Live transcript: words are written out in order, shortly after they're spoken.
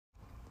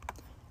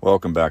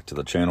Welcome back to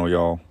the channel,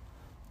 y'all.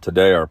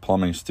 Today our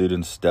plumbing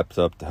students stepped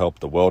up to help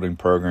the welding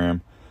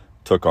program,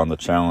 took on the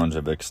challenge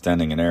of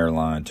extending an air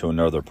line to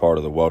another part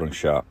of the welding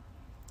shop.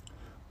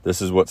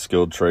 This is what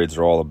skilled trades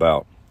are all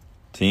about: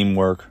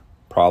 teamwork,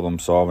 problem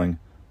solving,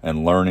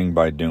 and learning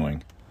by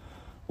doing.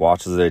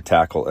 Watch as they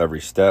tackle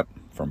every step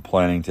from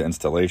planning to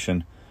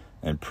installation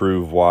and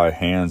prove why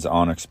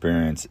hands-on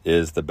experience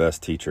is the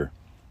best teacher.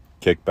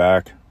 Kick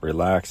back,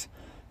 relax,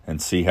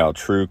 and see how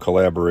true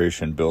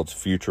collaboration builds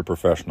future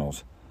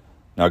professionals.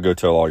 Now go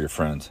tell all your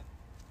friends.